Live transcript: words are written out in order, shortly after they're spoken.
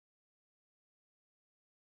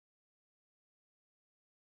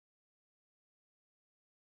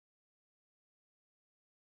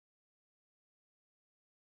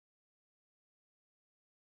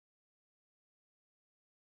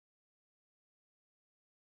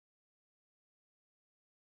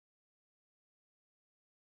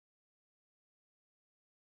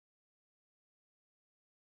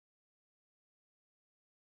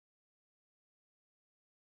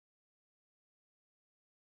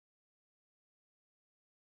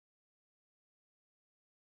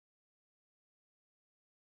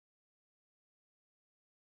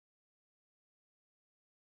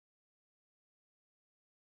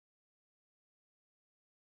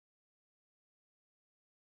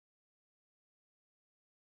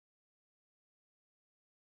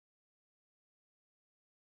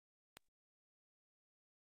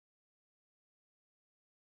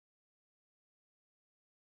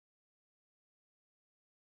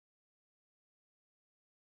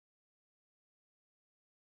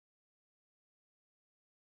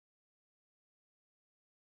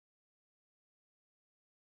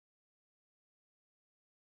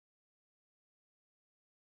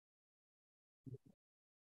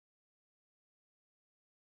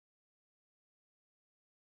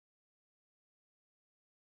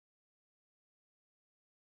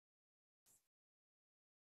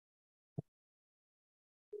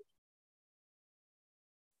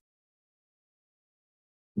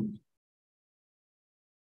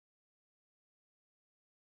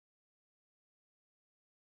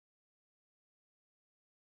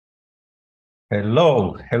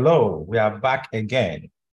Hello, hello. We are back again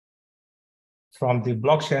from the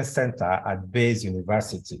Blockchain Center at Bayes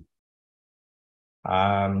University.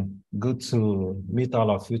 Good to meet all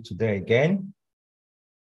of you today again.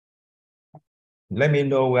 Let me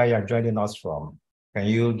know where you're joining us from. Can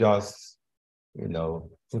you just,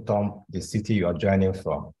 put on the city you're joining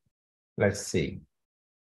from? Let's see.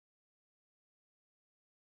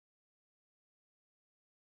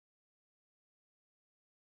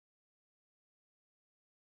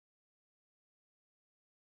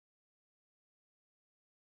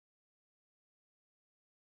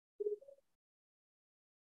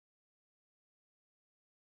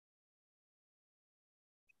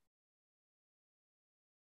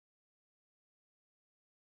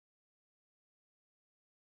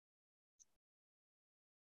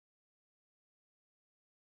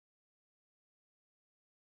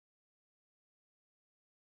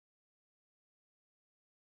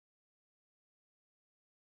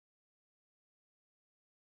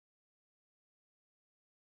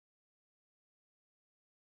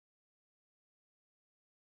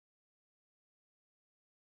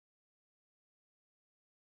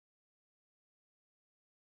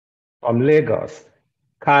 From Lagos,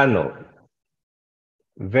 Kano,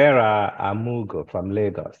 Vera Amugo from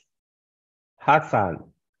Lagos, Hassan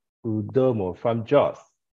Udomo from Jos,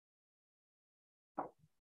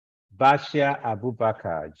 Bashir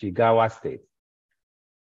Abubakar, Jigawa State.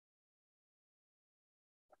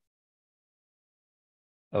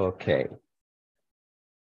 Okay.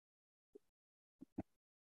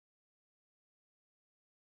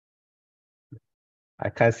 I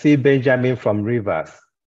can see Benjamin from Rivers.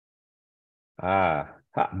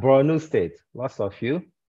 Borno State, lots of you.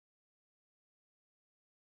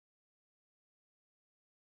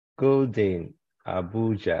 Golden,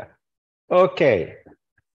 Abuja. Okay.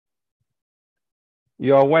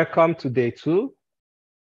 You're welcome to day 2.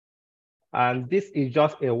 And this is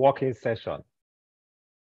just a walking session.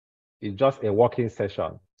 It's just a walking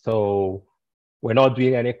session. So we're not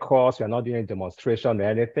doing any course, we're not doing any demonstration or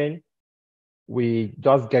anything. We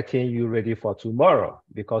just getting you ready for tomorrow,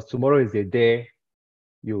 because tomorrow is the day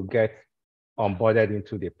you get onboarded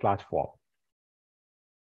into the platform.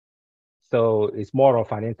 So it's more of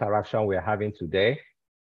an interaction we're having today,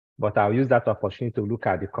 but I'll use that opportunity to look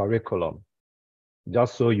at the curriculum,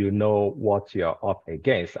 just so you know what you're up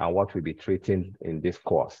against and what we'll be treating in this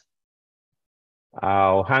course.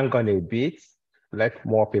 I'll hang on a bit, let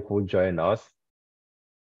more people join us.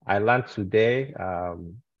 I learned today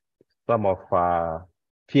some of our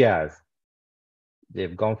peers,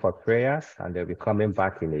 they've gone for prayers and they'll be coming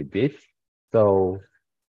back in a bit. So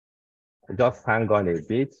just hang on a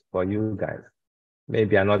bit for you guys.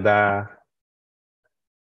 Maybe another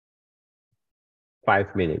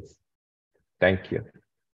 5 minutes. Thank you.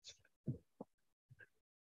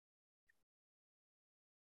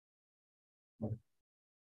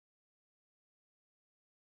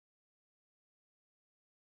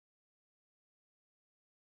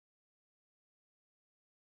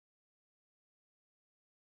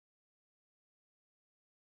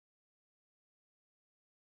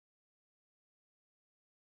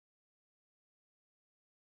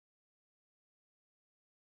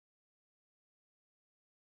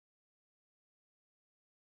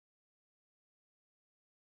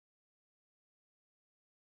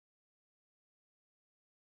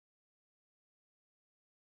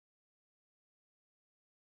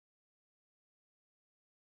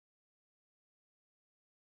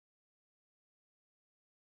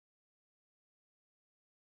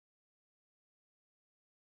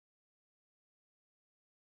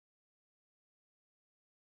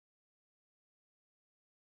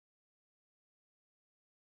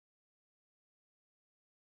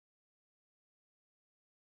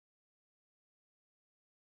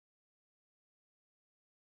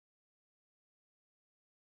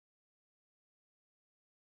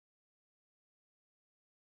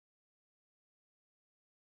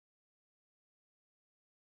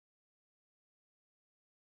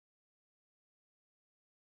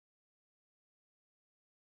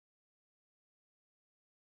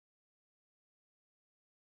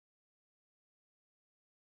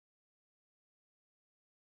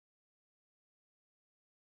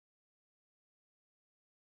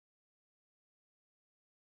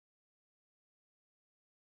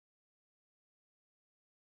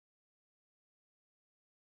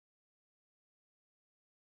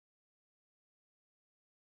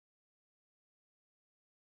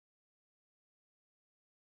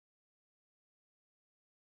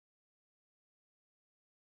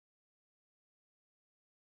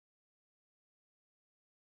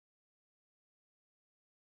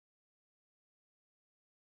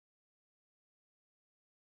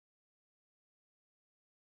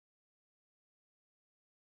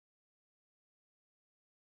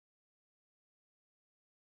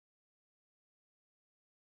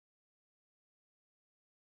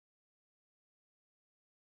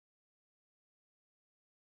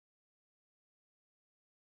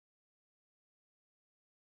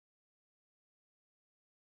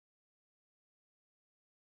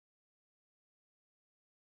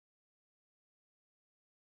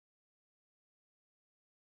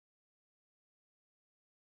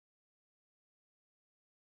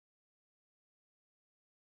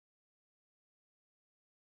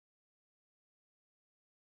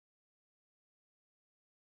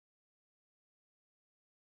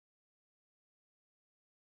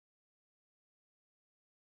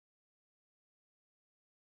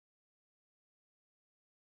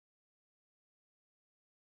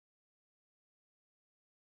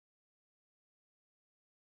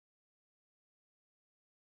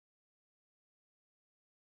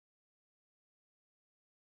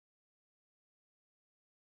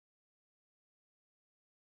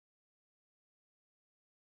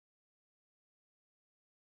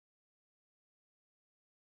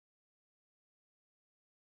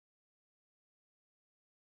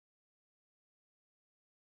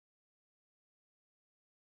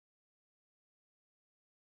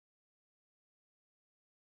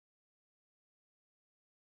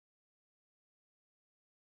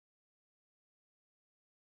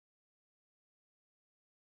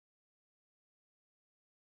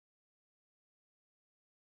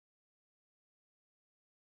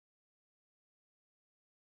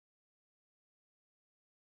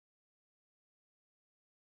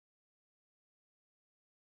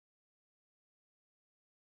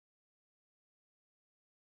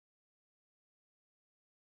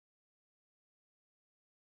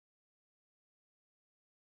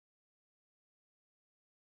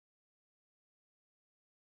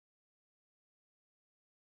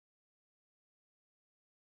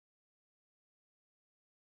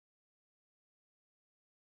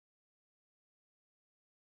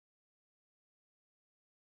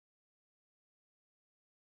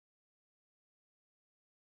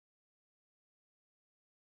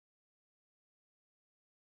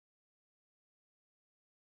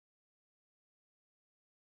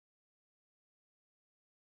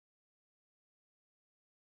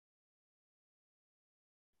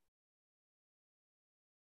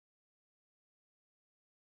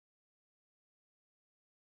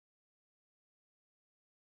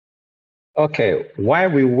 Okay, while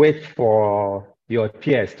we wait for your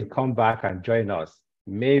peers to come back and join us,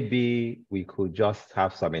 maybe we could just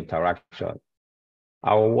have some interaction.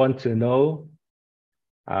 I want to know,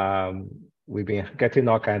 we've been getting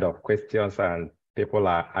all kinds of questions and people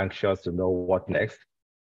are anxious to know what next.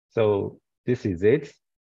 So this is it.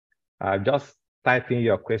 Just type in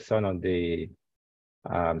your question on the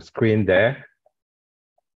screen there,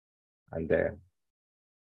 and then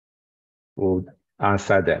we'll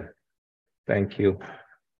answer them. Thank you.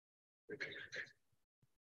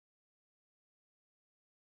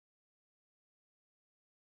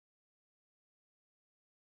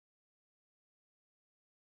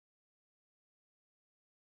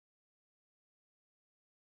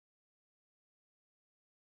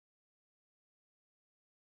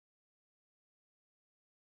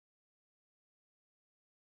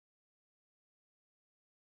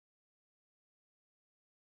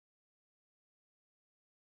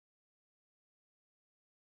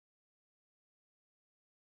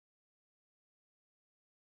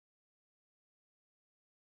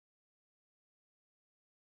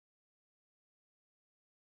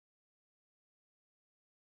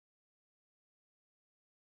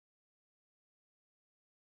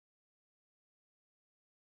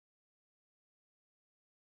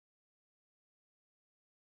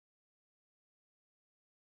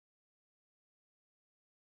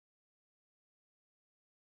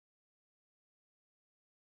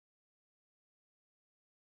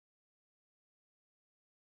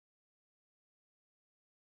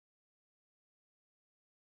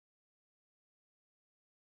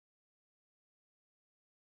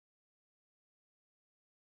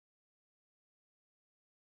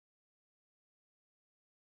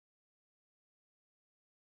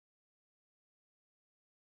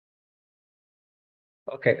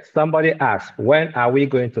 Okay, somebody asked, when are we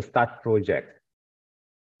going to start project?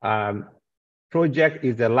 Project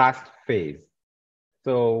is the last phase.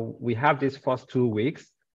 So we have these first 2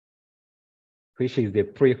 weeks, which is the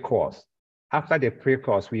pre-course. After the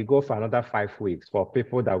pre-course, we go for another 5 weeks for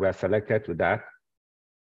people that were selected to that.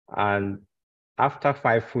 And after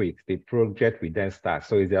 5 weeks, the project will then start.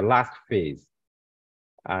 So it's the last phase.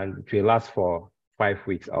 And it will last for 5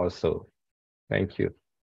 weeks also. Thank you.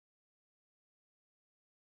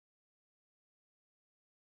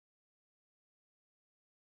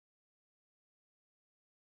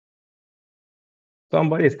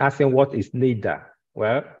 Somebody is asking, what is NITDA?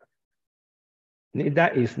 Well,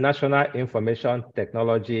 NITDA is National Information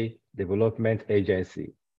Technology Development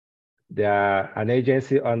Agency. They are an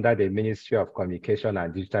agency under the Ministry of Communication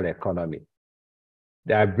and Digital Economy.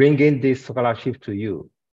 They are bringing this scholarship to you.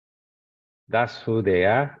 That's who they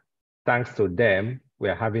are. Thanks to them, we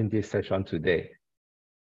are having this session today.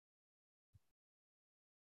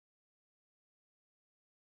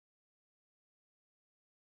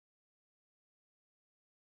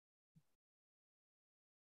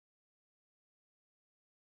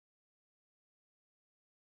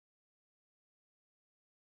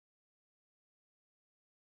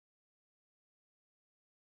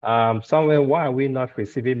 Somewhere, why are we not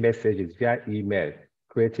receiving messages via email,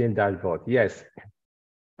 creating dashboard? Yes,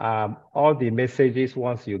 all the messages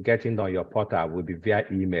once you get in on your portal will be via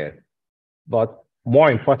email. But more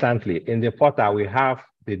importantly, in the portal, we have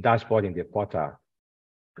the dashboard in the portal.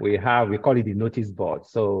 We call it the notice board.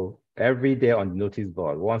 So every day on the notice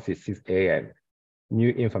board, once it's 6 a.m., new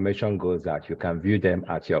information goes out. You can view them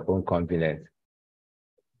at your own convenience.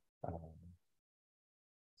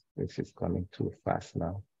 This is coming too fast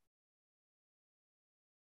now.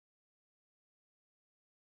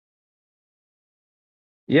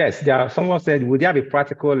 Yes, someone said, would there be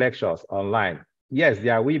practical lectures online? Yes,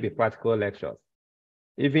 there will be practical lectures.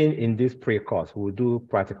 Even in this pre-course, we'll do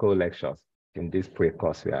practical lectures in this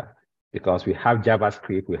pre-course here, because we have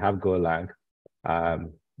JavaScript, we have Golang.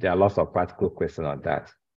 There are lots of practical questions on that.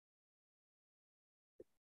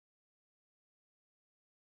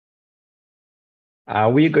 Are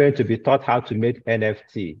we going to be taught how to make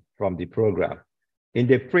NFT from the program? In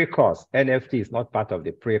the pre-course, NFT is not part of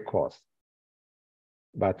the pre-course.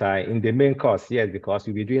 But in the main course, yes, because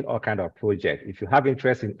you'll be doing all kinds of projects. If you have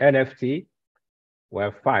interest in NFT,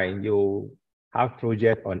 well, fine, you have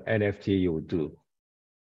project on NFT you will do.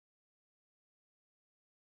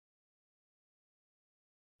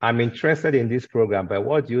 I'm interested in this program, but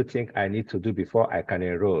what do you think I need to do before I can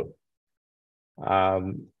enroll?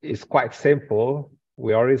 It's quite simple.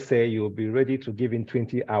 We already say you'll be ready to give in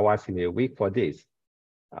 20 hours in a week for this.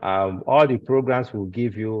 All the programs will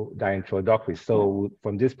give you the introductory. So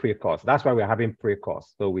from this pre-course, that's why we're having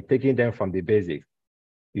pre-course. So we're taking them from the basics.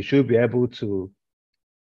 You should be able to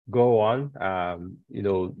go on,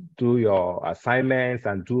 do your assignments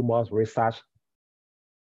and do more research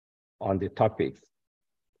on the topics.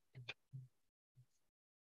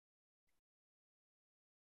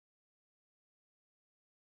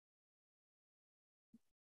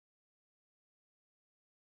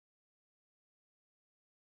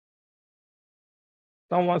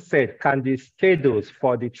 Someone said, can the schedules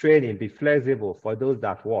for the training be flexible for those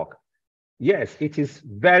that work? Yes, it is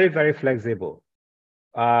very, very flexible.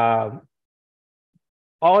 All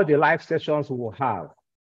the live sessions we will have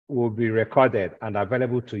will be recorded and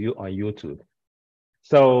available to you on YouTube.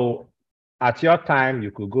 So at your time,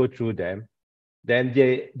 you could go through them. Then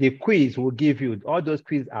the quiz will give you, all those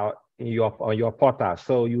quizzes are on your portal.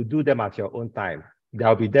 So you do them at your own time.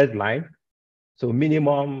 There'll be deadline. So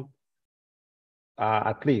minimum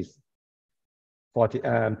at least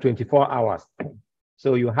 24 hours.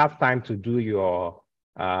 So you have time to do your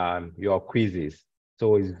quizzes.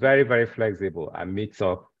 So it's very, very flexible and meets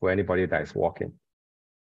up for anybody that is working.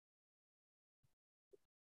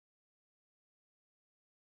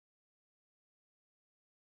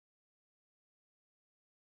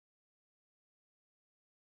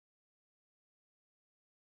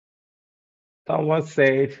 Someone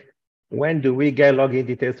said, when do we get login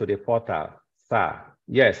details to the portal? Sir,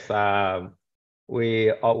 yes,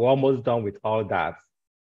 we're almost done with all that.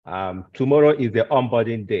 Tomorrow is the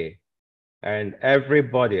onboarding day, and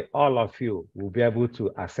everybody, all of you, will be able to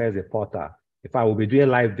access the portal. If I will be doing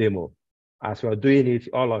live demo, as we're doing it,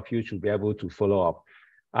 all of you should be able to follow up.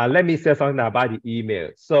 Let me say something about the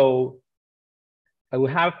email. So we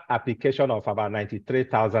have application of about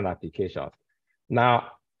 93,000 applications.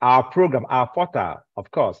 Now, our program, our portal, of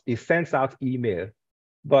course, it sends out email,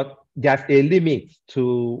 but there's a limit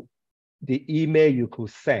to the email you could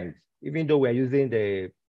send, even though we're using the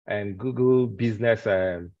Google Business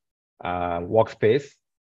Workspace,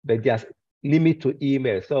 but there's limit to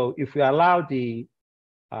email. So if we allow the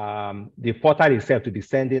portal itself to be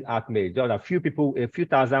sending out mail, just a few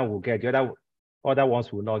thousand will get, the other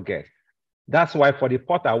ones will not get. That's why for the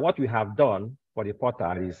portal, what we have done for the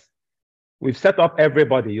portal is we've set up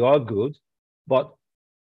everybody, you're all good, but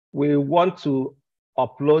we want to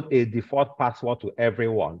upload a default password to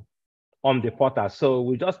everyone on the portal. So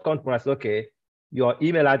we just confirm, okay, your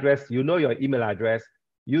email address, you know your email address,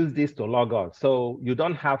 use this to log on. So you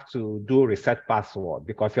don't have to do reset password,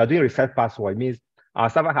 because if you're doing reset password, it means our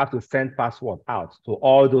server has to send password out to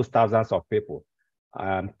all those thousands of people,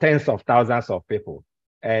 tens of thousands of people.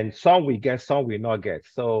 And some we get, some we not get.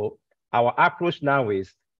 So our approach now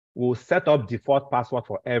is we'll set up default password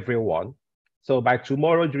for everyone. So by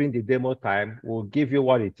tomorrow during the demo time, we'll give you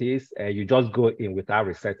what it is, and you just go in without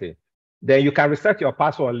resetting. Then you can reset your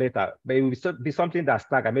password later, but it will be something that's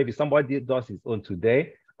staggered. Maybe somebody does his own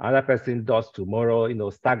today, another person does tomorrow,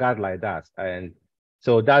 staggered like that. And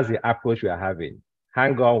so that's the approach we are having.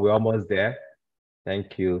 Hang on, we're almost there.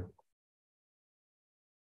 Thank you.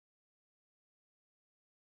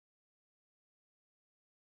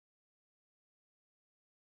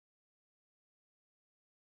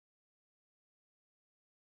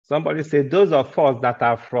 Somebody said, those of us that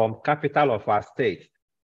are from capital of our state,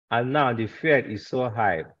 and now the fare is so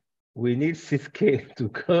high, we need 6K to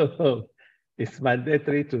go home. It's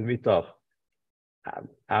mandatory to meet up.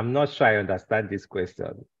 I'm not sure I understand this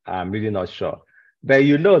question. I'm really not sure. But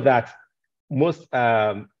you know that almost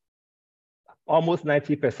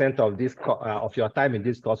 90% of this of your time in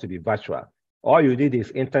this course will be virtual. All you need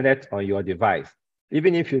is internet on your device.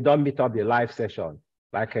 Even if you don't meet up the live session,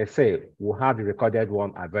 like I say, we'll have the recorded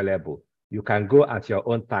one available. You can go at your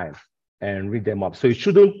own time and read them up. So it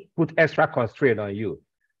shouldn't put extra constraint on you.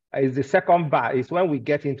 It's the second bar. It's when we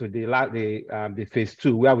get into the phase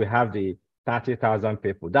 2 where we have the 30,000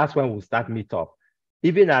 people. That's when we'll start meetup.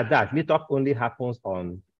 Even at that, meetup only happens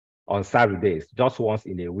on Saturdays, just once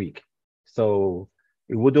in a week. So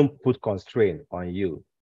it wouldn't put constraint on you.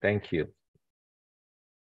 Thank you.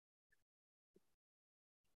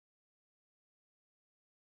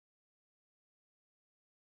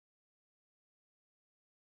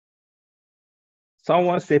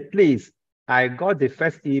 Someone said, please, I got the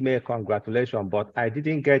first email, congratulations, but I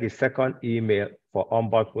didn't get the second email for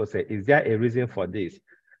onboard process. Is there a reason for this?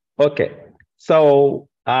 Okay, so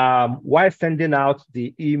while sending out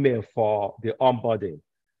the email for the onboarding,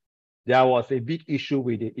 there was a big issue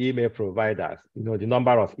with the email providers, the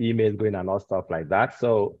number of emails going and all stuff like that.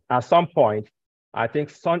 So at some point, I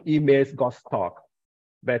think some emails got stuck,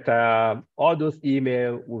 but all those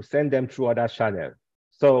emails, we'll send them through other channels.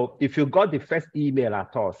 So if you got the first email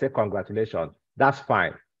at all, say congratulations, that's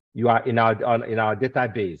fine. You are in our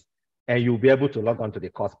database, and you'll be able to log on to the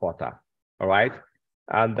course portal, all right?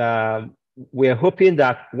 And we're hoping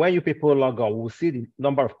that when you people log on, we'll see the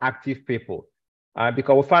number of active people.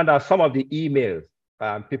 Because we found out some of the emails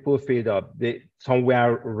people filled up, they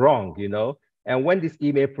somewhere wrong, you know. And when this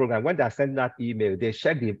email program, when they're sending that email, they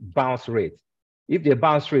check the bounce rate. If the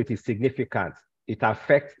bounce rate is significant, it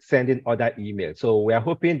affects sending other emails. So we are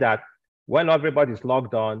hoping that when everybody is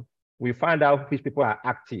logged on, we find out which people are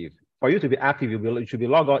active. For you to be active, you should be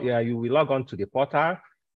logged on. You will log on to the portal.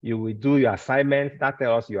 You will do your assignments. That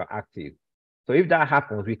tells us you're active. So if that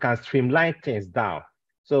happens, we can streamline things down.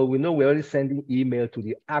 So we know we're only sending email to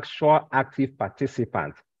the actual active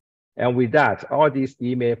participant. And with that, all these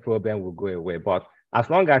email problem will go away. But as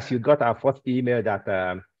long as you got our first email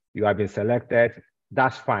that you have been selected,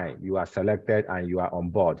 that's fine. You are selected and you are on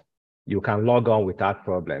board. You can log on without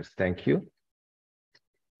problems. Thank you.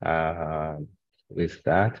 With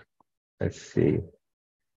that, let's see.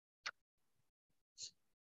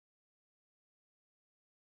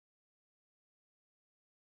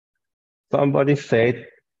 Somebody said,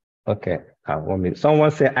 okay, 1 minute.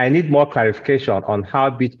 Someone said, I need more clarification on how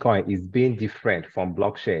Bitcoin is being different from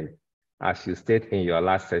blockchain, as you stated in your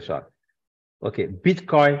last session. Okay,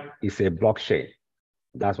 Bitcoin is a blockchain.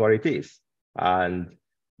 That's what it is. And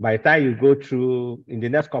by the time you go through in the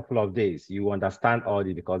next couple of days, you understand all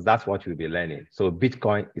this because that's what you'll be learning. So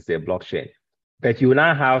Bitcoin is a blockchain. But you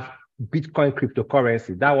now have Bitcoin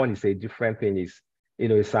cryptocurrency. That one is a different thing.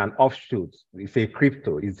 It's an offshoot. It's a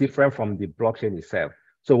crypto. It's different from the blockchain itself.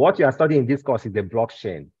 So what you are studying in this course is the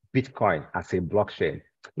blockchain, Bitcoin as a blockchain,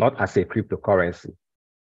 not as a cryptocurrency.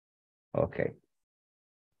 Okay.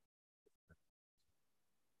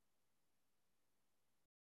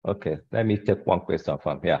 Okay, let me take one question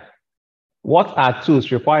from here. What are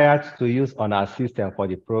tools required to use on our system for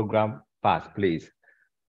the program part, please?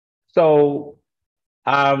 So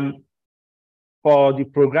for the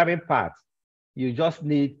programming part, you just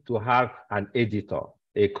need to have an editor,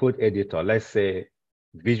 a code editor. Let's say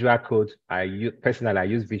Visual Code. Personally, I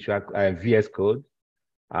use VS Code.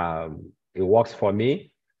 It works for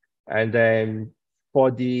me. And then for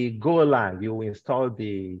the Golang, you install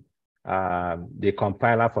the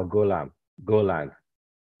compiler for Golang.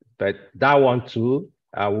 But that one too,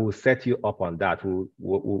 we'll set you up on that.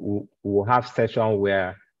 We'll have session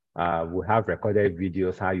where we'll have recorded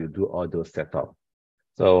videos, how you do all those setup.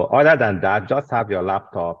 So other than that, just have your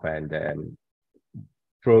laptop, and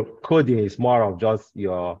coding is more of just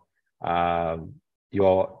your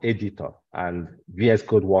editor, and VS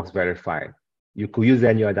Code works very fine. You could use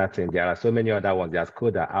any other thing. There are so many other ones. There's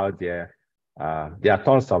Coda out there. There are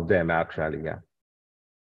tons of them actually, yeah.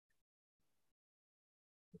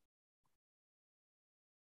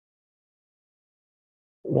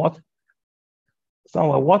 What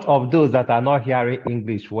of those that are not hearing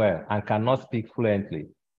English well and cannot speak fluently?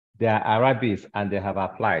 They are Arabics and they have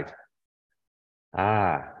applied.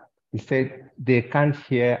 He said they can't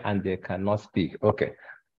hear and they cannot speak. Okay.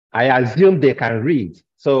 I assume they can read.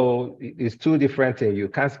 So it's two different things. You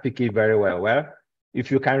can't speak it very well. Well,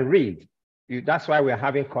 if you can read, that's why we're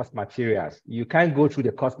having course materials. You can't go through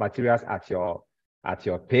the course materials at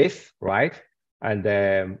your pace, right?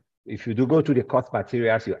 And if you do go to the course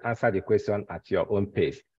materials, you answer the question at your own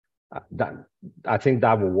pace. I think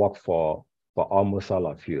that will work for almost all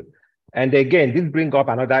of you. And again, this brings up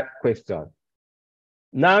another question.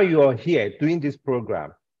 Now you're here doing this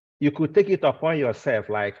program. You could take it upon yourself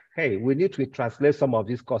like, hey, we need to translate some of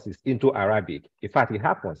these courses into Arabic. In fact, it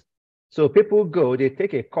happens. So people go, they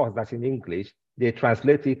take a course that's in English, they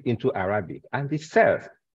translate it into Arabic, and it sells.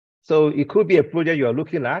 So it could be a project you're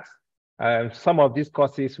looking at. Some of these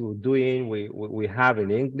courses we're doing, we have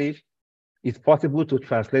in English. It's possible to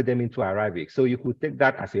translate them into Arabic. So you could take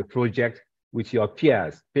that as a project with your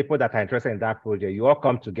peers, people that are interested in that project. You all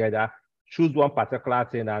come together, choose one particular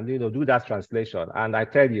thing, and do that translation. And I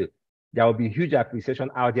tell you, there will be huge appreciation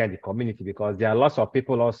out there in the community because there are lots of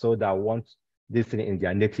people also that want this thing in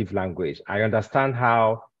their native language. I understand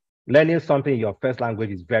how learning something in your first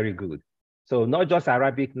language is very good. So not just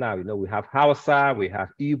Arabic now, we have Hausa, we have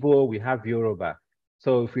Igbo, we have Yoruba.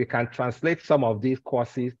 So if we can translate some of these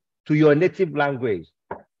courses to your native language,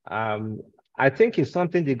 I think it's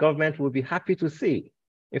something the government will be happy to see.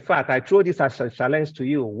 In fact, I throw this as a challenge to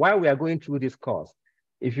you while we are going through this course.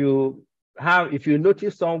 If you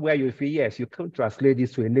notice somewhere you feel, yes, you can translate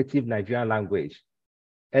this to a native Nigerian language,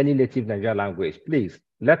 any native Nigerian language, please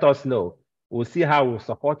let us know. We'll see how we'll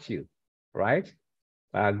support you, right?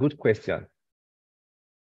 Good question.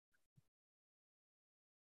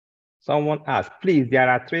 Someone asked, please, there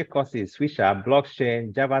are 3 courses, which are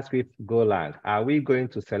blockchain, JavaScript, Golang. Are we going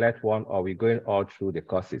to select one or are we going all through the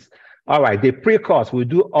courses? All right, the pre-course, we'll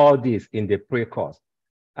do all this in the pre-course.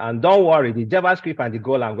 And don't worry, the JavaScript and the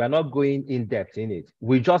Golang, we're not going in depth in it.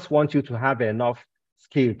 We just want you to have enough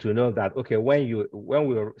skill to know that, okay, when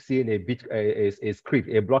we're seeing a script,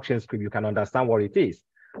 a blockchain script, you can understand what it is.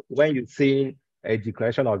 When you're seeing a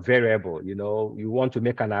declaration of variable, you know, you want to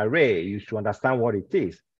make an array, you should understand what it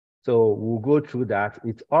is. So we'll go through that.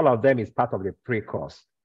 All of them is part of the pre-course.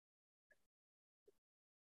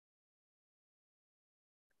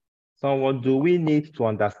 Someone, do we need to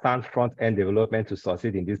understand front-end development to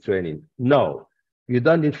succeed in this training? No, you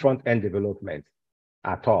don't need front-end development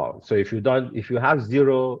at all. So if you have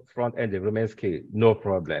zero front-end development skill, no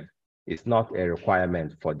problem. It's not a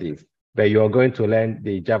requirement for this. But you're going to learn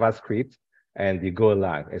the JavaScript and the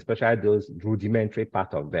Golang, especially those rudimentary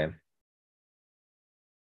part of them.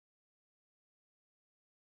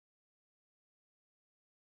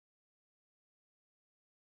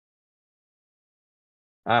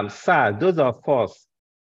 Sir, those of us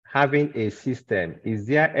having a system, is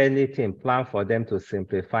there anything planned for them to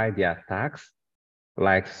simplify their tasks,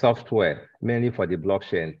 like software, mainly for the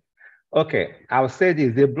blockchain? Okay, I'll say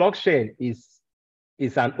this, the blockchain is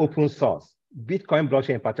an open source. Bitcoin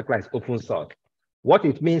blockchain in particular is open source. What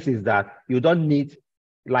it means is that you don't need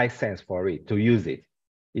license for it to use it.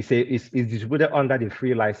 It's distributed under the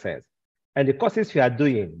free license. And the courses you are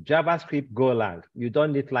doing, JavaScript, Golang, you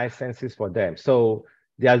don't need licenses for them. So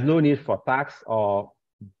there's no need for tax or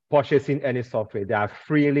purchasing any software. They are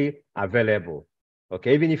freely available.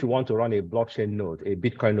 Okay, even if you want to run a blockchain node, a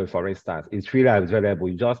Bitcoin node, for instance, it's freely available.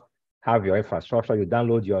 You just have your infrastructure, you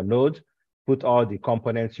download your node, put all the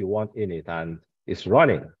components you want in it, and it's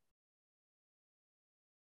running.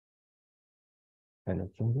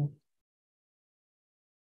 Anything?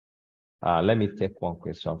 Let me take one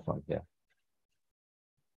question from here.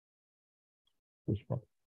 Which one?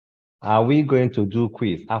 Are we going to do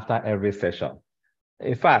quiz after every session?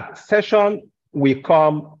 In fact, session will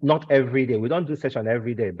come not every day. We don't do session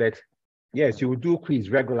every day, but yes, you will do quiz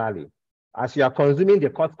regularly. As you are consuming the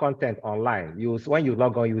course content online, when you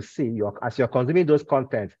log on, you see as you're consuming those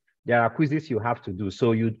content, there are quizzes you have to do.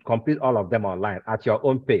 So you complete all of them online at your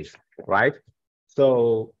own pace, right?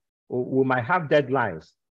 So we might have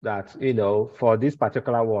deadlines that, you know, for this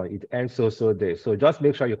particular one, it ends so day. So just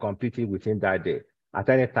make sure you complete it within that day. At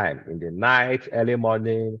any time, in the night, early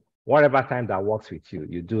morning, whatever time that works with you,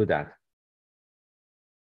 you do that.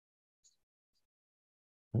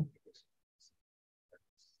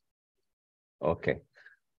 Okay.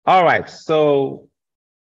 All right. So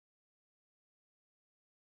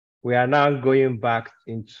we are now going back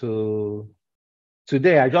into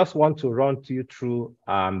today. I just want to run you through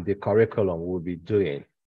the curriculum we'll be doing.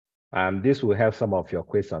 This will help some of your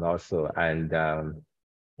questions also. And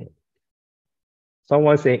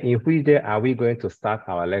someone saying, in which day are we going to start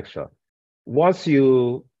our lecture? Once we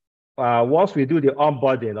do the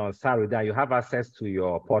onboarding on Saturday, you have access to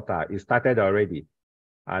your portal. It started already.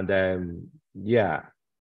 And yeah,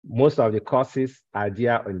 most of the courses are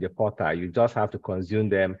there in the portal. You just have to consume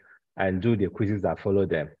them and do the quizzes that follow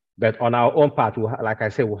them. But on our own part, like I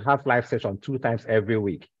said, we'll have live session 2 times every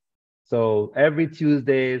week. So every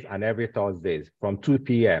Tuesdays and every Thursdays from 2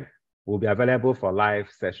 p.m. will be available for live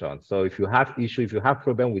sessions. So if you have issue, if you have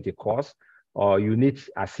problem with the course, or you need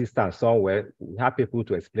assistance somewhere, we have people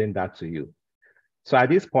to explain that to you. So at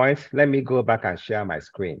this point, let me go back and share my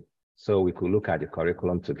screen so we could look at the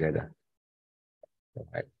curriculum together. All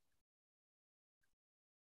right.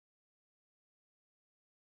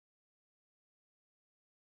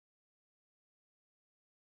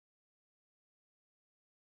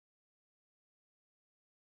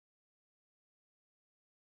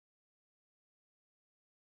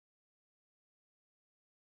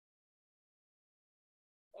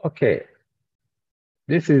 Okay,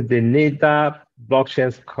 this is the NITDA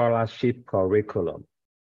Blockchain Scholarship Curriculum.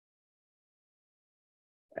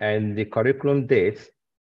 And the curriculum date,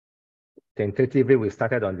 tentatively, we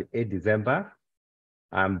started on the 8th December.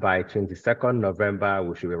 And by 22nd November,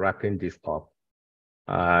 we should be wrapping this up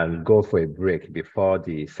and go for a break before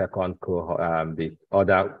the second cohort,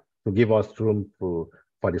 to give us room for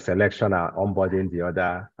the selection and onboarding the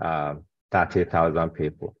other 30,000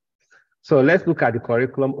 people. So let's look at the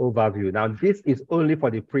curriculum overview. Now, this is only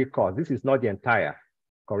for the pre-course. This is not the entire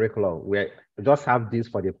curriculum. We just have this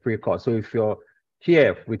for the pre-course. So if you're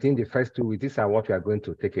here within the first 2 weeks, these are what we are going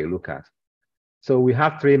to take a look at. So we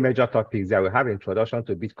have 3 major topics there. We have introduction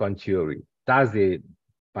to Bitcoin theory. That's the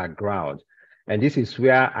background. And this is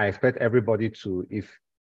where I expect everybody to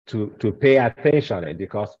pay attention,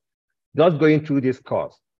 because just going through this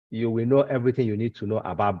course, you will know everything you need to know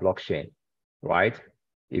about blockchain, right?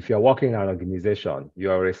 If you're working in an organization,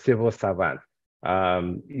 you're a civil servant,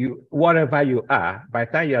 Whatever you are, by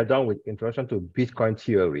the time you are done with introduction to Bitcoin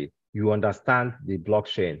theory, you understand the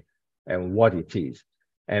blockchain and what it is.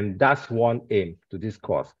 And that's one aim to this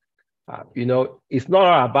course. It's not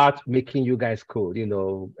all about making you guys code,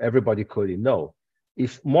 everybody coding. No,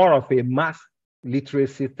 it's more of a mass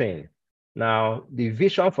literacy thing. Now, the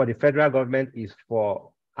vision for the federal government is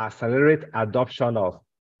for accelerate adoption of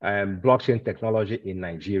blockchain technology in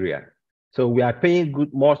Nigeria. So we are paying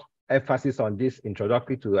more emphasis on this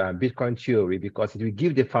introductory to Bitcoin theory because it will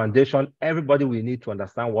give the foundation everybody will need to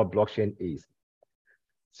understand what blockchain is.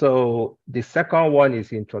 So the second one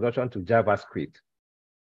is introduction to JavaScript.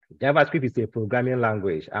 JavaScript is a programming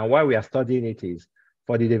language, and why we are studying it is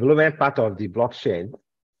for the development part of the blockchain,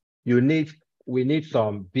 we need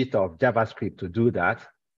some bit of JavaScript to do that.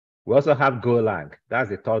 We also have Golang, that's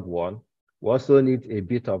the third one. We also need a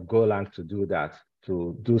bit of Golang to do that,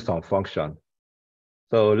 to do some function.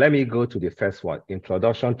 So let me go to the first one,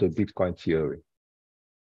 introduction to Bitcoin theory.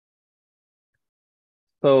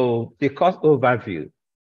 So the course overview,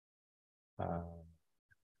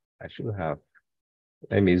 I should have,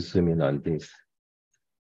 let me zoom in on this.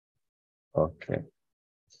 Okay,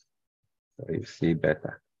 so you see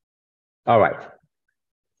better. All right.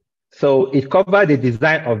 So it covered the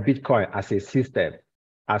design of Bitcoin as a system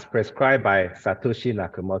as prescribed by Satoshi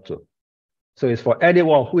Nakamoto. So it's for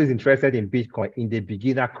anyone who is interested in Bitcoin in the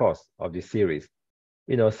beginner course of the series.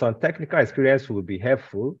 Some technical experience will be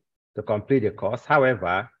helpful to complete the course.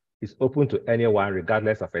 However, it's open to anyone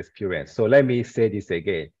regardless of experience. So let me say this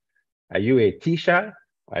again. Are you a teacher?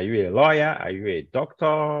 Are you a lawyer? Are you a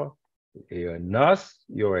doctor? You're a nurse?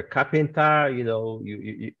 You're a carpenter? You're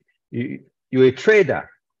a trader.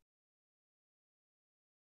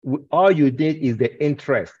 All you need is the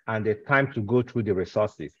interest and the time to go through the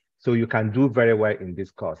resources. So you can do very well in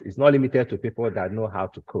this course. It's not limited to people that know how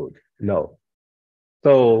to code. No.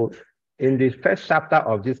 So in the first chapter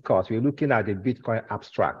of this course, we're looking at the Bitcoin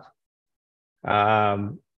abstract.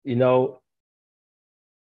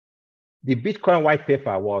 The Bitcoin white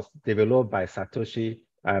paper was developed by Satoshi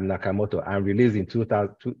Nakamoto and released in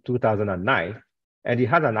 2009, and it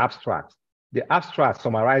has an abstract. The abstract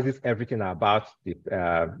summarizes everything about the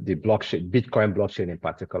blockchain, Bitcoin blockchain in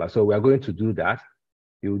particular. So we're going to do that.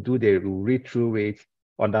 We'll read through it,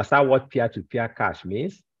 understand what peer-to-peer cash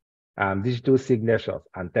means, digital signatures,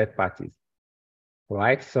 and third parties.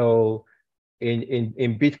 Right? So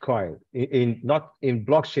in Bitcoin, not in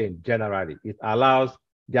blockchain generally, it allows,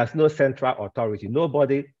 there's no central authority.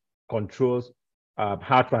 Nobody controls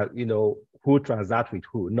who transacts with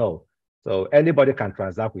who. No. So anybody can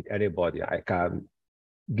transact with anybody. I can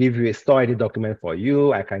store any document for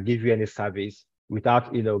you. I can give you any service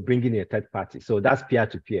without bringing a third party. So that's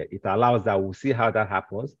peer-to-peer. It allows that. We'll see how that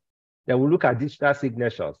happens. Then we'll look at digital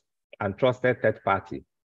signatures and trusted third party.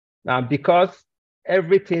 Now, because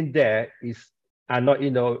everything there is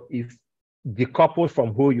decoupled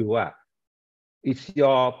from who you are, it's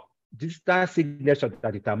your digital signature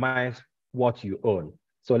that determines what you own.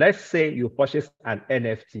 So let's say you purchase an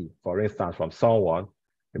NFT, for instance, from someone.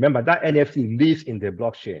 Remember, that NFT lives in the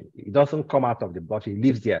blockchain. It doesn't come out of the blockchain, it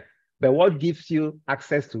lives there. But what gives you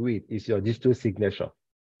access to it is your digital signature.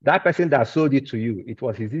 That person that sold it to you, it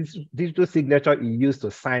was his digital signature he used to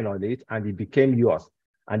sign on it, and it became yours.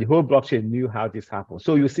 And the whole blockchain knew how this happened.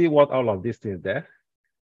 So you see what all of these things there.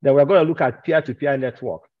 Then we're going to look at peer-to-peer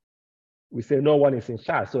network. We say no one is in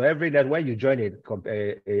charge. So every net, when you join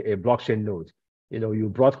a blockchain node, you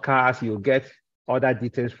broadcast, you get other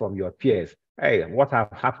details from your peers. Hey, what have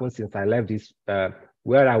happened since I left this?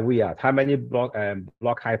 Where are we at? How many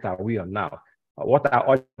block height are we on now? What are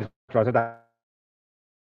all the transactions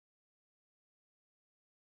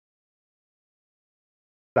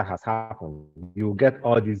that has happened? You get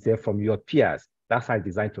all this there from your peers. That's how it's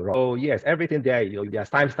designed to run. Oh yes, everything there, there's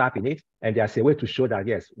timestamp in it, and there's a way to show that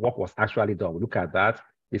yes, what was actually done. We look at that,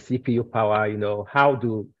 the CPU power, how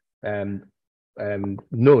do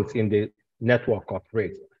nodes in the network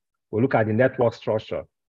operate. We'll look at the network structure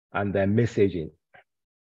and then messaging.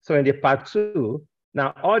 So in the part 2,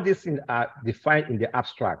 now all these things are defined in the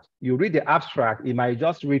abstract. You read the abstract, it might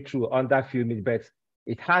just read through under a few minutes, but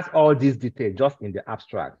it has all these details just in the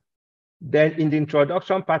abstract. Then in the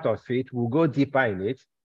introduction part of it, we'll go deeper in it.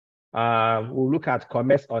 We'll look at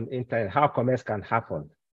commerce on internet, how commerce can happen,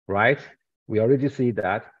 right? We already see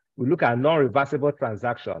that. We look at non-reversible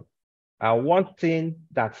transaction. One thing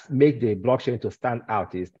that makes the blockchain to stand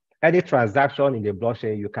out is any transaction in the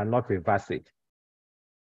blockchain, you cannot reverse it.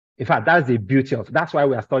 In fact, that's the beauty of, that's why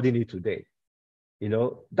we are studying it today.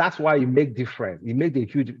 That's why you make difference. You make the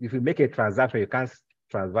huge, if you make a transaction, you can't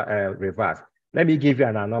reverse. Let me give you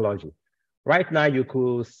an analogy. Right now, you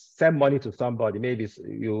could send money to somebody. Maybe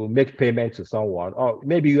you make payment to someone, or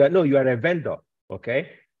maybe you are a vendor, okay?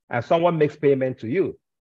 And someone makes payment to you,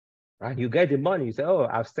 and you get the money. You say, oh,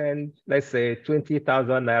 I've sent, let's say,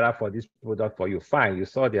 20,000 naira for this product for you. Fine, you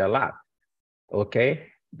saw the alert, okay?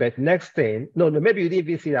 But next thing, no, maybe you didn't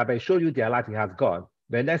even see that, but it showed you the alert it has gone.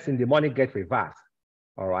 But next thing, the money gets reversed,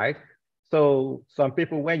 all right? So some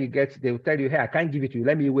people, when you get, they will tell you, hey, I can't give it to you.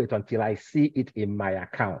 Let me wait until I see it in my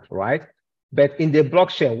account, right? But in the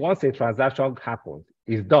blockchain, once a transaction happens,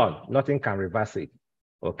 it's done. Nothing can reverse it,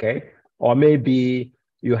 okay? Or maybe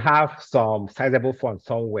you have some sizable fund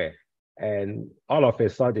somewhere, and all of a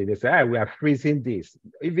sudden they say, hey, we are freezing this.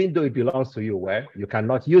 Even though it belongs to you, well, you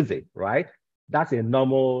cannot use it, right? That's a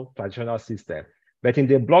normal traditional system. But in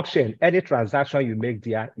the blockchain, any transaction you make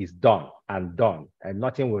there is done, and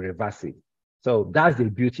nothing will reverse it. So that's the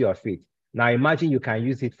beauty of it. Now imagine you can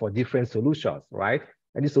use it for different solutions, right?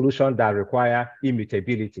 Any solution that require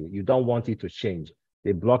immutability, you don't want it to change.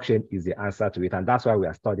 The blockchain is the answer to it, and that's why we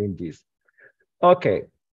are studying this. Okay,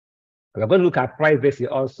 we're going to look at privacy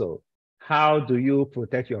also. How do you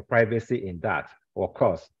protect your privacy in that? Of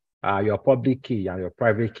course, your public key and your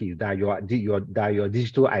private key, that your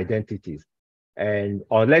digital identities. And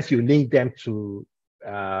unless you link them to,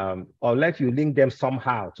 unless you link them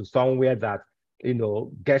somehow to somewhere that,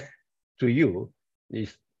 gets to you,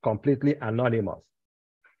 is completely anonymous.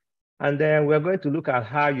 And then we're going to look at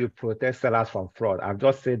how you protect sellers from fraud. I've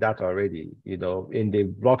just said that already, in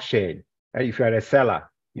the blockchain. And if you're a seller,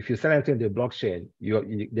 if you sell anything in the blockchain,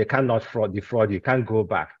 they cannot defraud you, can't go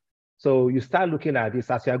back. So you start looking at this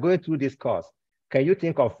as you're going through this course. Can you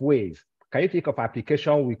think of ways? Can you think of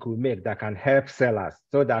application we could make that can help sellers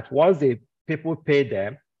so that once people pay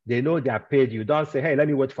them, they know they are paid? You don't say, hey, let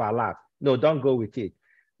me wait for a lot. No, don't go with it.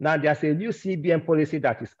 Now there's a new CBN policy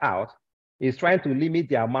that is out. It's trying to limit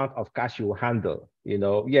the amount of cash you handle.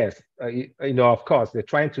 Yes, of course, they're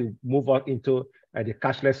trying to move on into the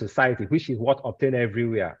cashless society, which is what obtained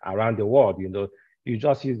everywhere around the world. You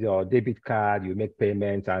just use your debit card, you make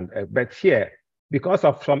payments, but here, because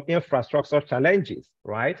of some infrastructure challenges,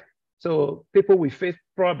 right? So people will face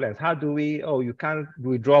problems. How do you can't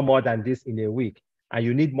withdraw more than this in a week, and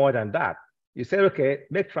you need more than that. You say, okay,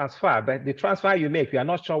 make transfer, but the transfer you make, you are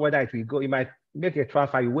not sure whether it will go. You might make a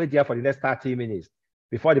transfer, you wait there for the next 30 minutes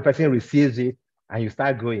before the person receives it, and you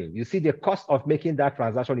start going. You see the cost of making that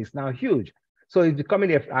transaction is now huge. So it's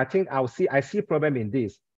becoming I see problem in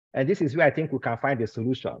this. And this is where I think we can find a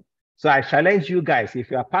solution. So I challenge you guys,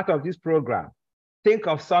 if you are part of this program, think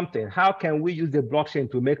of something. How can we use the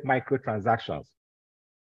blockchain to make microtransactions,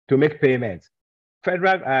 to make payments?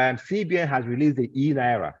 Federal CBN has released the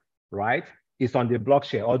e-Naira, right? It's on the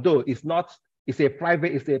blockchain, although it's a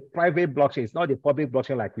private blockchain. It's not a public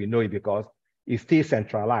blockchain like we know it, because it's still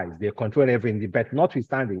centralized. They control everything, but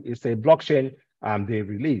notwithstanding, it's a blockchain they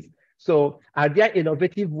released. So are there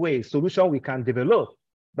innovative ways, solutions we can develop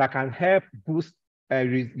that can help boost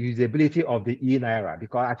usability of the e-Naira?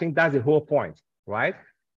 Because I think that's the whole point, right?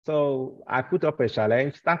 So I put up a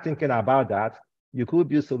challenge, start thinking about that. You could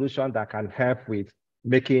build solutions that can help with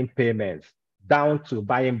making payments down to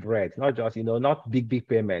buying bread, not just, not big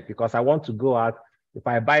payment, because I want to go out, if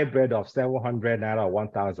I buy bread of 700 naira or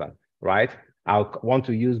 1,000, right? I'll want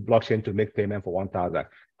to use blockchain to make payment for 1,000.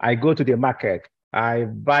 I go to the market, I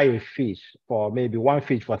buy a fish for maybe one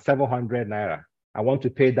fish for 700 naira. I want to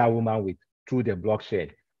pay that woman through the blockchain.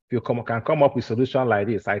 If you can come up with solution like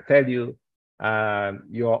this, I tell you,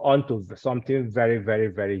 you're onto something very, very,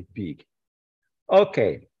 very big.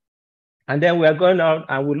 Okay. And then we're going on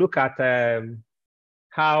and we'll look at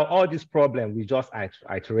how all this problem we just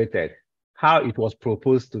iterated, how it was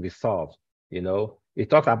proposed to be solved. It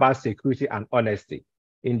talks about security and honesty.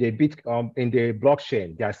 In the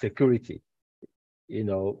blockchain, there's security,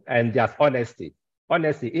 and there's honesty.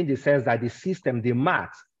 Honesty in the sense that the system, the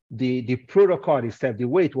math, the protocol itself, the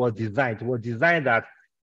way it was designed that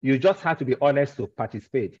you just have to be honest to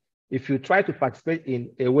participate. If you try to participate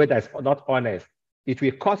in a way that's not honest, it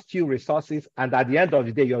will cost you resources, and at the end of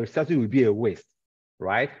the day, your resources will be a waste,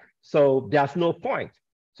 right? So there's no point.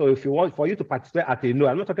 So if you want for you to participate at a node,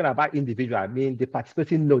 I'm not talking about individual, I mean the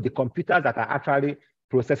participating node, the computers that are actually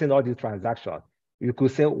processing all these transactions. You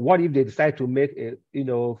could say, what if they decide to make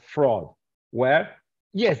a fraud? Well,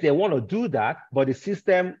 yes, they want to do that, but the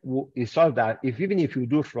system is such that even if you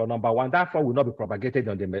do fraud, number one, that fraud will not be propagated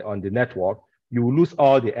on the network. You will lose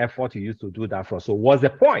all the effort you used to do that fraud. So what's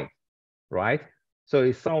the point, right? So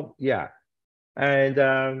it's yeah.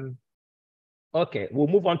 And okay, we'll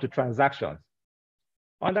move on to transactions.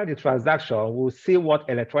 Under the transaction, we'll see what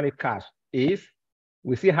electronic cash is.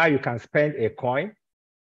 We see how you can spend a coin.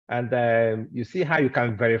 And you see how you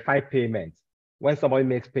can verify payment. When somebody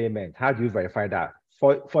makes payment, how do you verify that?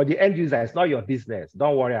 For the end user, it's not your business.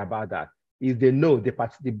 Don't worry about that. If they know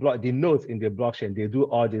the nodes in the blockchain, they do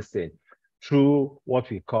all these things through what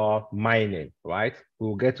we call mining, right?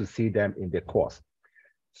 We'll get to see them in the course.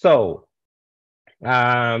 So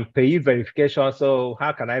payee verification. So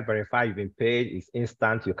how can I verify you've been paid? It's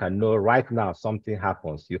instant. You can know right now something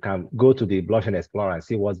happens. You can go to the blockchain explorer and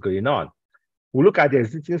see what's going on. We'll look at the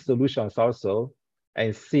existing solutions also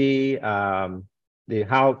and see how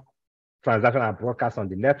transactions are broadcast on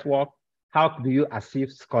the network. How do you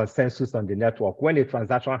achieve consensus on the network? When a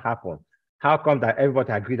transaction happens, how come that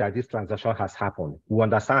everybody agree that this transaction has happened? We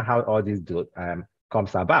understand how all this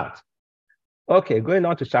comes about. Okay, going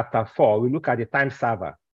on to chapter 4, we look at the time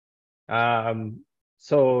server.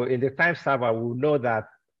 So in the time server, we'll know that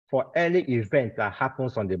for any event that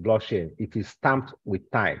happens on the blockchain, it is stamped with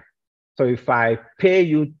time. So if I pay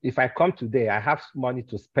you, if I come today, I have money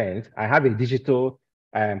to spend, I have a digital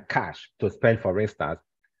cash to spend, for instance,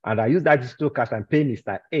 and I use that digital cash and pay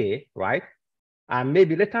Mr. A, right? And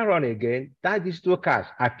maybe later on again, that digital cash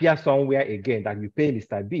appears somewhere again that you pay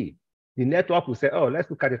Mr. B. The network will say, oh, let's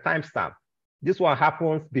look at the timestamp. This one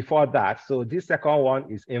happens before that. So this second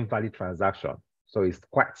one is invalid transaction. So it's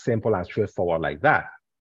quite simple and straightforward like that.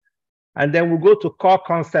 And then we'll go to core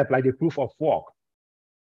concept like the proof of work.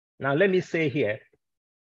 Now, let me say here,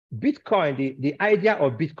 Bitcoin, the idea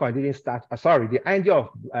of Bitcoin didn't start, the idea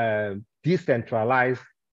of decentralized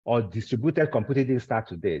or distributed computing didn't start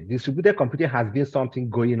today. Distributed computing has been something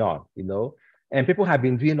going on, you know, and people have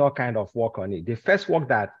been doing all kinds of work on it. The first work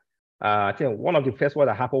that, I think one of the first work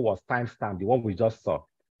that happened was timestamp, the one we just saw.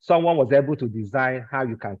 Someone was able to design how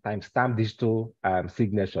you can timestamp digital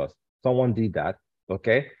signatures. Someone did that,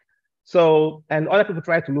 okay? So, and other people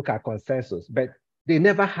try to look at consensus, but they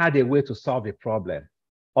never had a way to solve the problem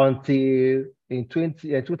until in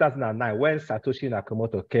 2009, when Satoshi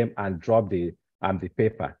Nakamoto came and dropped the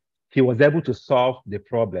paper. He was able to solve the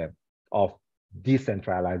problem of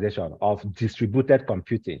decentralization, of distributed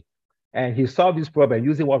computing. And he solved this problem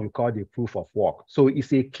using what we call the proof of work. So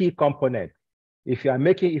it's a key component. If you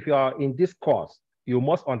are in this course, you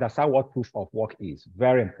must understand what proof of work is.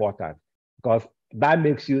 Very important, because that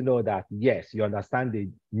makes you know that, yes, you understand the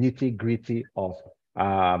nitty-gritty of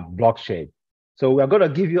blockchain. So we're going to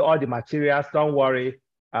give you all the materials. Don't worry.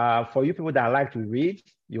 For you people that like to read,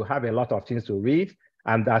 you have a lot of things to read,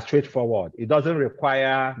 and that's straightforward. It doesn't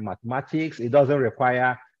require mathematics. It doesn't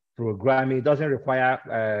require programming. It doesn't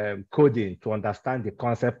require coding to understand the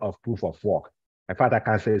concept of proof of work. In fact, I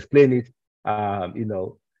can explain it, you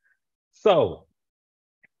know. So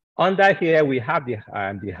under here, we have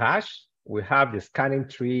the hash. We have the scanning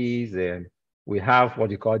trees, and we have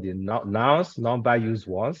what you call the nouns, number used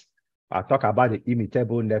once. I'll talk about the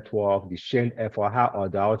immutable network, the chain effort, how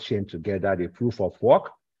they all chain together, the proof of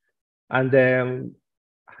work, and then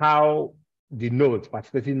how the nodes,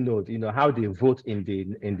 participating nodes, you know, how they vote in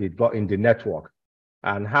the network,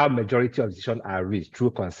 and how majority of decisions are reached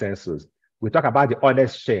through consensus. We talk about the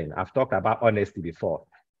honest chain. I've talked about honesty before.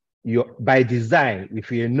 By design,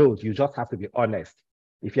 if you're a node, you just have to be honest.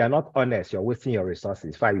 If you're not honest, you're wasting your resources.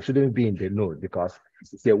 In fact, you shouldn't be in the node because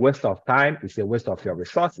it's a waste of time, it's a waste of your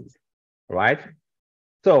resources, right?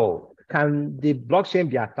 So can the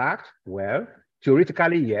blockchain be attacked? Well,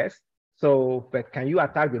 theoretically, yes. So, but can you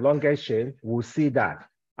attack the longest chain? We'll see that.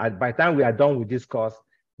 And by the time we are done with this course,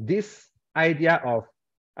 this idea of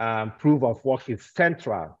proof of work is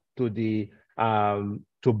central to the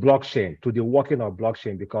to blockchain, to the working of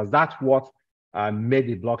blockchain, because that's what made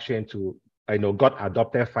the blockchain to, you know, got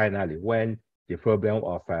adopted finally when the problem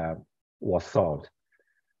of was solved.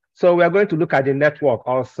 So we are going to look at the network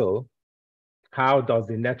also. How does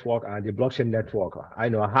the network and the blockchain network, I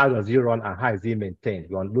know, how does it run and how is it maintained?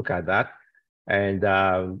 You want to look at that.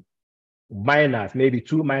 And miners, maybe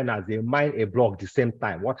two miners, they mine a block the same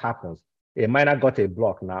time. What happens? A miner got a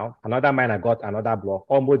block now, another miner got another block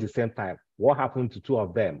almost the same time. What happened to two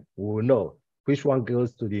of them? We will know which one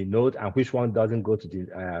goes to the node and which one doesn't go to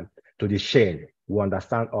the chain. We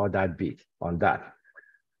understand all that bit on that.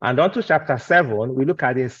 And on to chapter 7, we look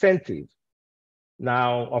at the incentive.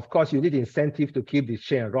 Now, of course, you need incentive to keep the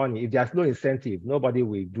chain running. If there's no incentive, nobody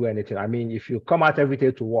will do anything. I mean, if you come out every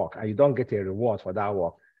day to work and you don't get a reward for that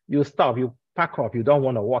work, you stop, you pack up, you don't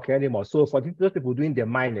want to work anymore. So for those people doing the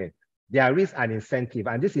mining, there is an incentive,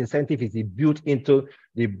 and this incentive is built into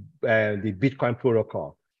the Bitcoin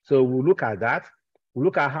protocol. So we'll look at that. We'll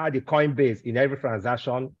look at how the Coinbase in every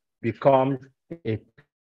transaction becomes a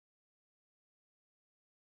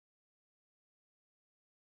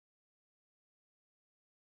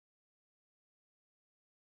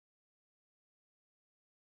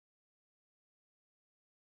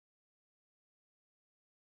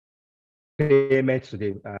payment to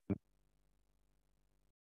the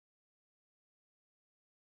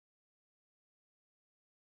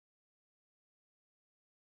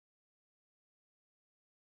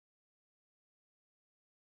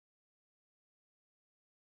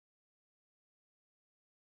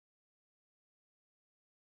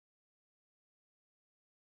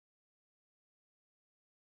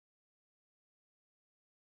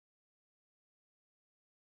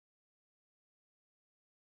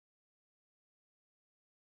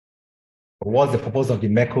what's the purpose of the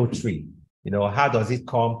Merkle tree? You know, how does it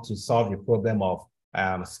come to solve the problem of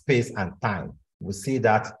space and time? We'll see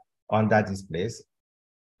that under this place.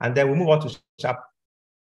 And then we move on to chapter.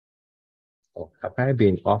 Oh, have I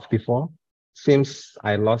been off before? Seems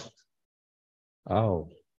I lost. Oh,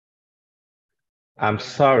 I'm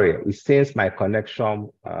sorry. It seems my connection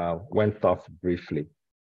went off briefly,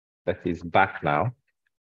 but it's back now.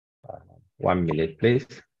 1 minute, please.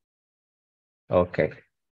 Okay.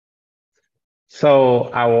 So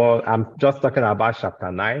I'm just talking about chapter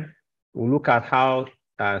 9. We'll look at how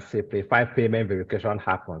simplified payment verification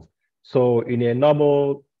happens. So in a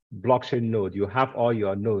normal blockchain node, you have all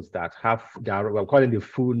your nodes that we're calling the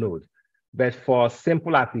full node. But for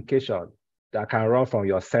simple application that can run from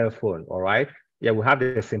your cell phone, all right? Yeah, we have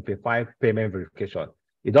the simplified payment verification.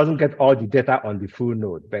 It doesn't get all the data on the full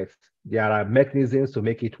node, but there are mechanisms to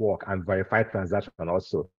make it work and verify transaction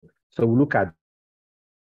also. So we'll look at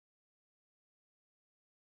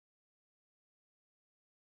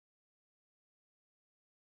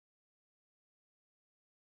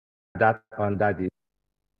that under the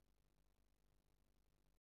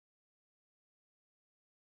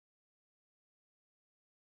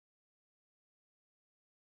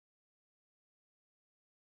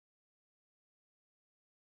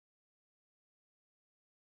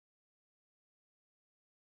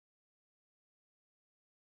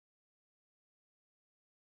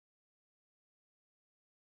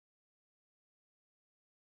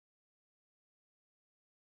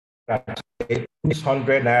Each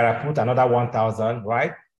 100 naira, put another 1,000,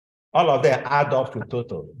 right? All of them add up to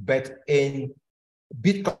total. But in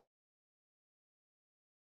Bitcoin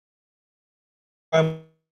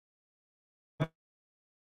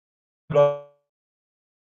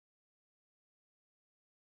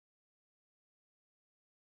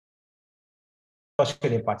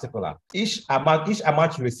in particular, each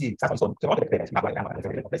amount you receive,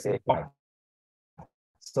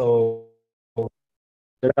 so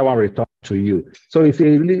the other one return to you. So it's a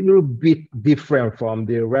little bit different from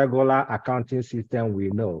the regular accounting system we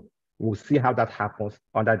know. We'll see how that happens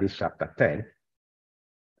under this chapter 10.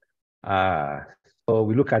 So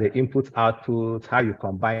we look at the input, output, how you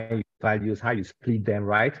combine values, how you split them,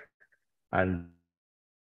 right? And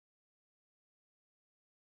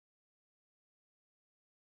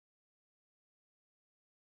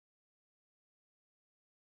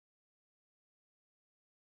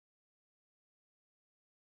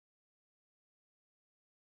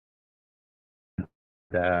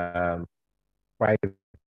the price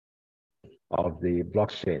of the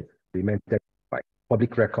blockchain remains by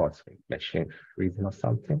public records, machine reason or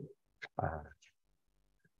something.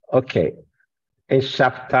 Okay, in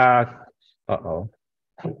chapter,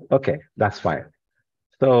 okay, that's fine.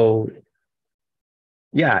 So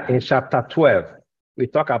yeah, in chapter 12, we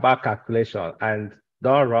talk about calculation and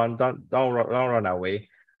don't run away.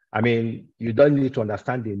 I mean, you don't need to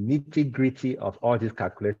understand the nitty-gritty of all this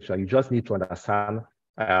calculation. You just need to understand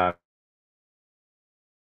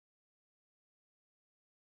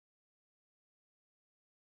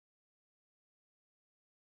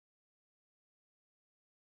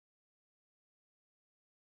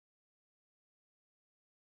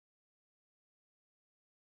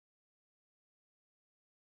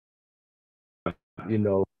you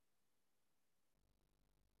know,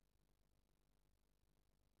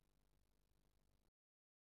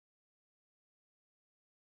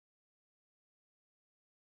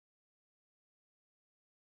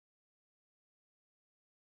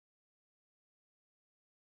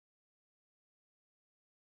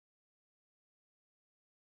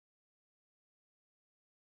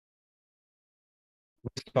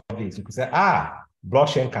 this, you could say,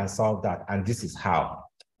 blockchain can solve that, and this is how.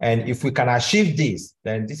 And if we can achieve this,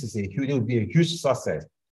 then this is it will be a huge success.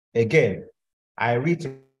 Again, I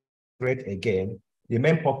reiterate again, the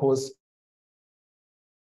main purpose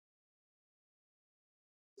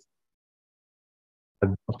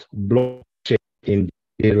blockchain in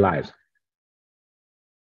daily lives.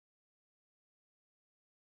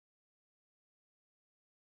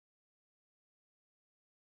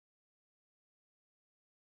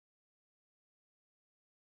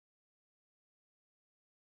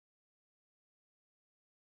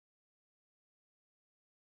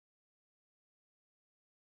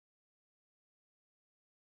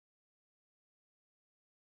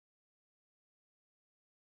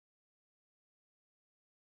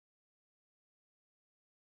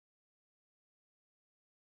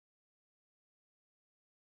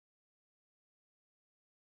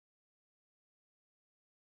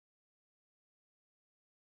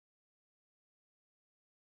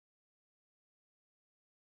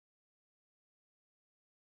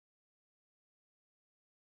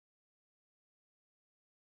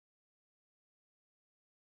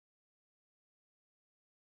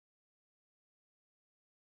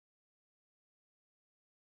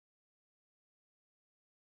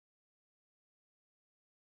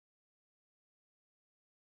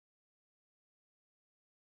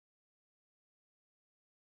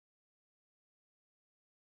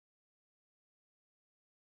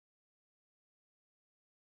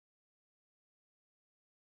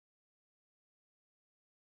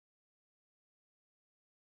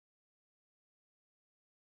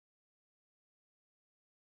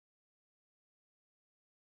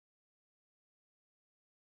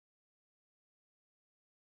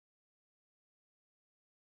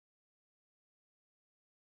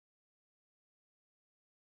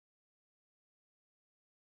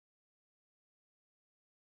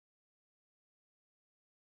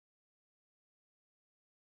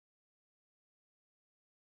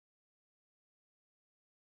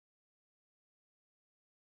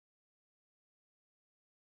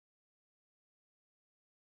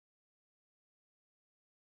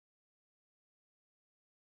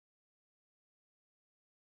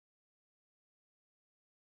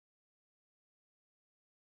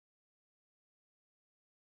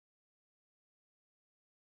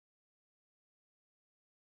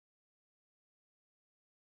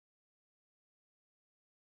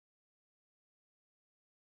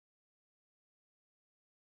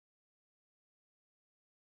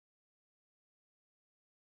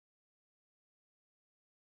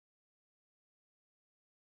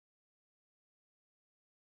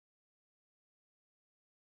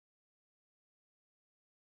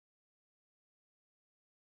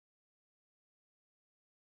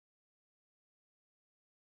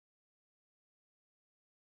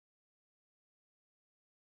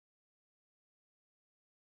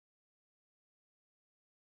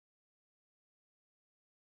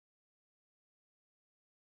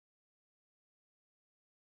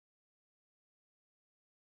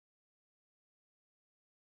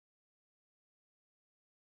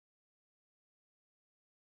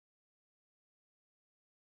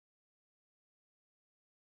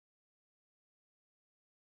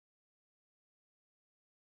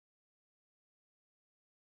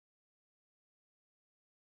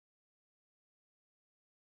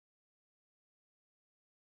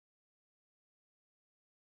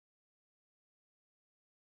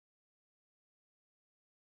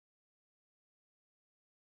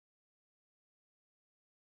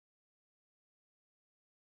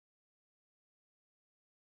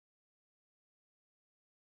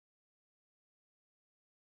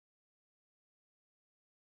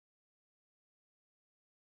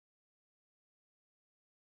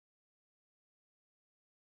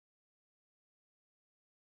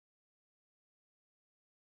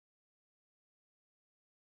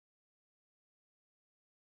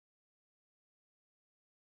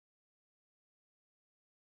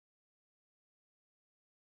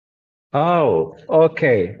 Oh,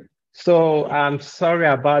 okay. So I'm sorry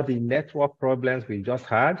about the network problems we just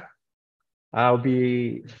had. I'll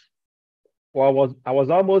be, well, I was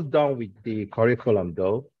almost done with the curriculum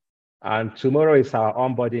though. And tomorrow is our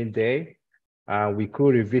onboarding day. We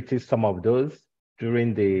could revisit some of those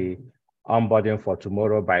during the onboarding for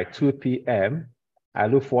tomorrow by 2 p.m. I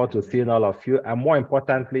look forward to seeing all of you. And more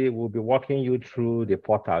importantly, we'll be walking you through the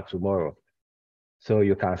portal tomorrow so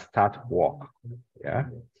you can start work. Yeah.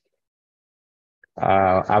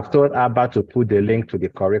 I've told Abba to put the link to the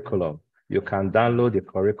curriculum. You can download the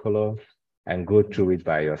curriculum and go through it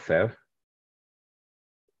by yourself.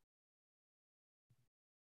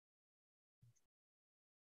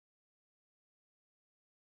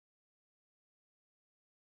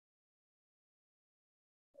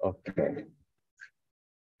 Okay.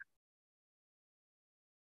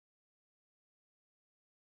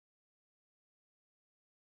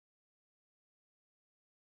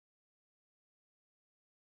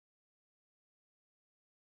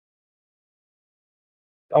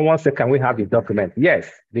 Someone said, can we have the document? Yes,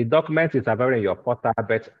 the document is available in your portal,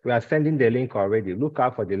 but we are sending the link already. Look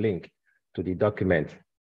out for the link to the document.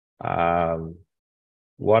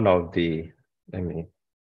 One of the, let me,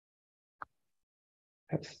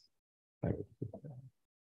 yes,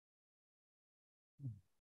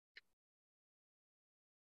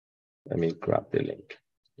 let me grab the link.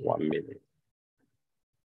 1 minute.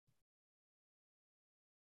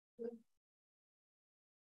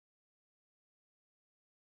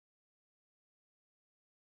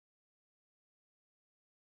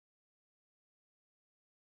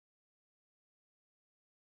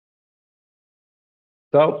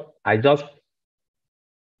 So I just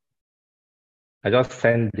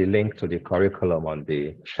sent the link to the curriculum on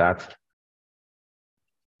the chat.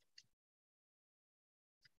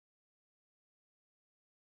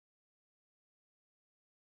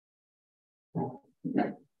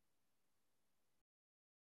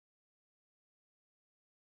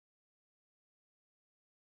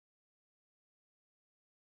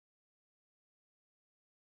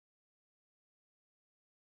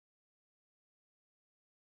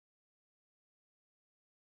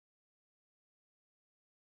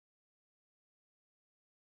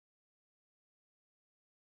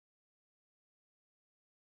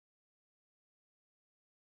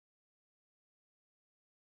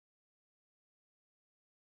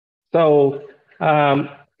 So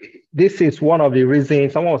this is one of the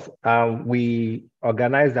reasons we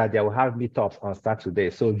organized that they will have meetups on Saturday.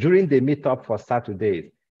 So during the meetup for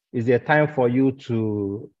Saturdays, is a time for you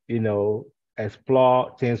to,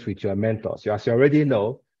 explore things with your mentors. As you already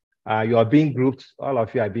know, you are being grouped, all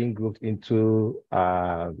of you are being grouped into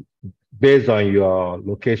based on your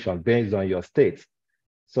location, based on your state.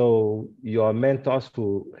 So your mentors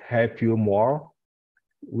will help you more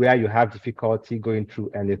where you have difficulty going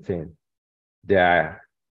through anything. They are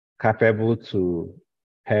capable to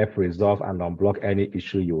help resolve and unblock any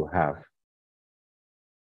issue you have.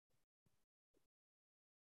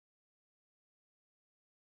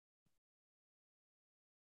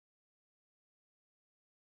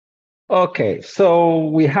 Okay, so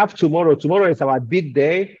we have tomorrow. Tomorrow is our big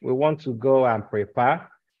day. We want to go and prepare.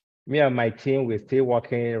 Me and my team, we're still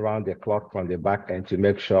working around the clock from the back end to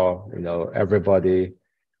make sure, everybody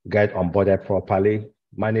get onboarded properly,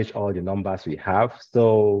 manage all the numbers we have.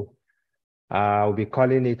 So I'll be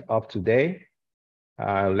calling it up today.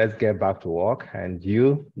 Let's get back to work. And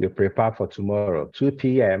you prepare for tomorrow, 2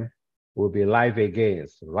 p.m. We'll be live again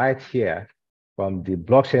right here from the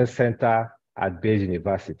Blockchain Center at Bay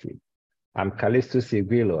University. I'm Callisto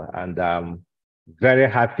Sigwilo, and I'm very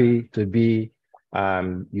happy to be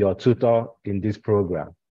your tutor in this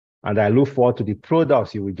program. And I look forward to the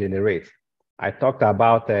products you will generate. I talked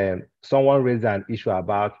about, someone raised an issue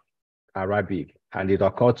about Arabic, and it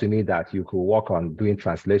occurred to me that you could work on doing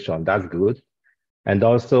translation. That's good. And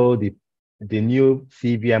also the new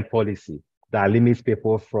CBN policy that limits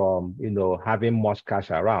people from, having much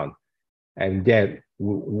cash around. And then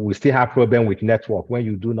we still have problem with network. When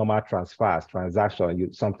you do normal transfers,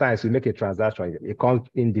 transaction, sometimes you make a transaction, it comes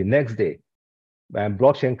in the next day. And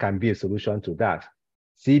blockchain can be a solution to that.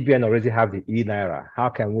 CBN already have the e-Naira. How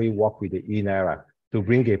can we work with the e-Naira to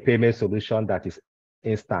bring a payment solution that is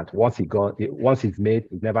instant? Once it's made,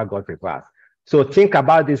 it never got reversed. So think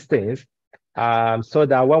about these things so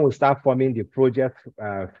that when we start forming the project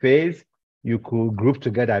phase, you could group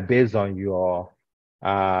together based on your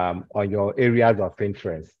areas of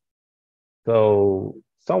interest. So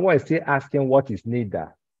someone is still asking what is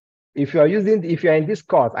NITDA. If you're in this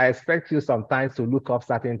course, I expect you sometimes to look up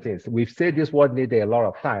certain things. We've said this word NITDA a lot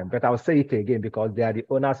of time, but I'll say it again because they are the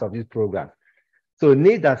owners of this program. So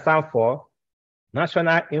NITDA stands for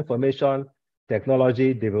National Information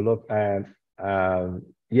Technology Development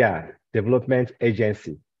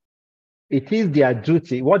Agency. It is their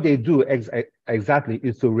duty. What they do exactly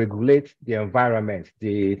is to regulate the environment,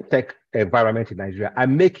 the tech environment in Nigeria,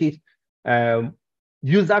 and make it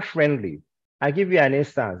user-friendly. I give you an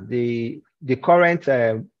instance. The current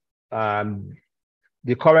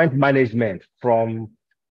management from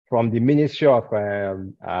the Ministry of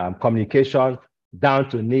Communication down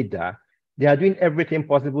to NITDA, they are doing everything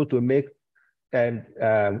possible to make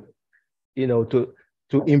to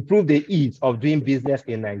improve the ease of doing business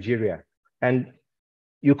in Nigeria. And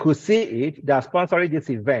you could see it. They are sponsoring this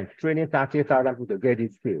event, training 30,000 people to get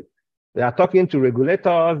this skill. They are talking to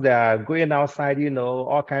regulators. They are going outside,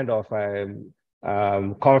 all kinds of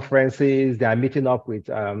conferences. They are meeting up with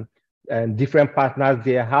different partners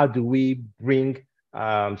there. How do we bring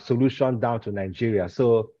solutions down to Nigeria?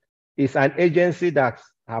 So it's an agency that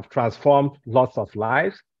have transformed lots of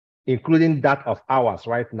lives, including that of ours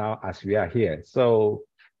right now as we are here. So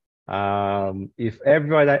if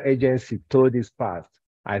every other agency told this past,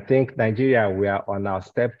 I think Nigeria, we are on our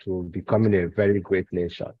step to becoming a very great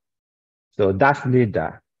nation. So that's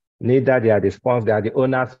NITDA. NITDA, they are the sponsors, they are the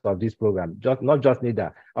owners of this program. Not just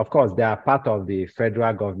NITDA. Of course, they are part of the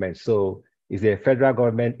federal government. So it's a federal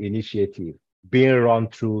government initiative being run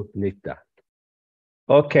through NITDA.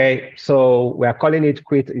 Okay, so we are calling it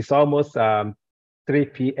quit. It's almost 3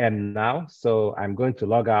 p.m. now. So I'm going to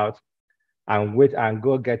log out and wait and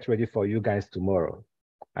go get ready for you guys tomorrow.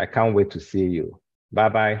 I can't wait to see you.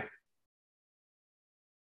 Bye-bye.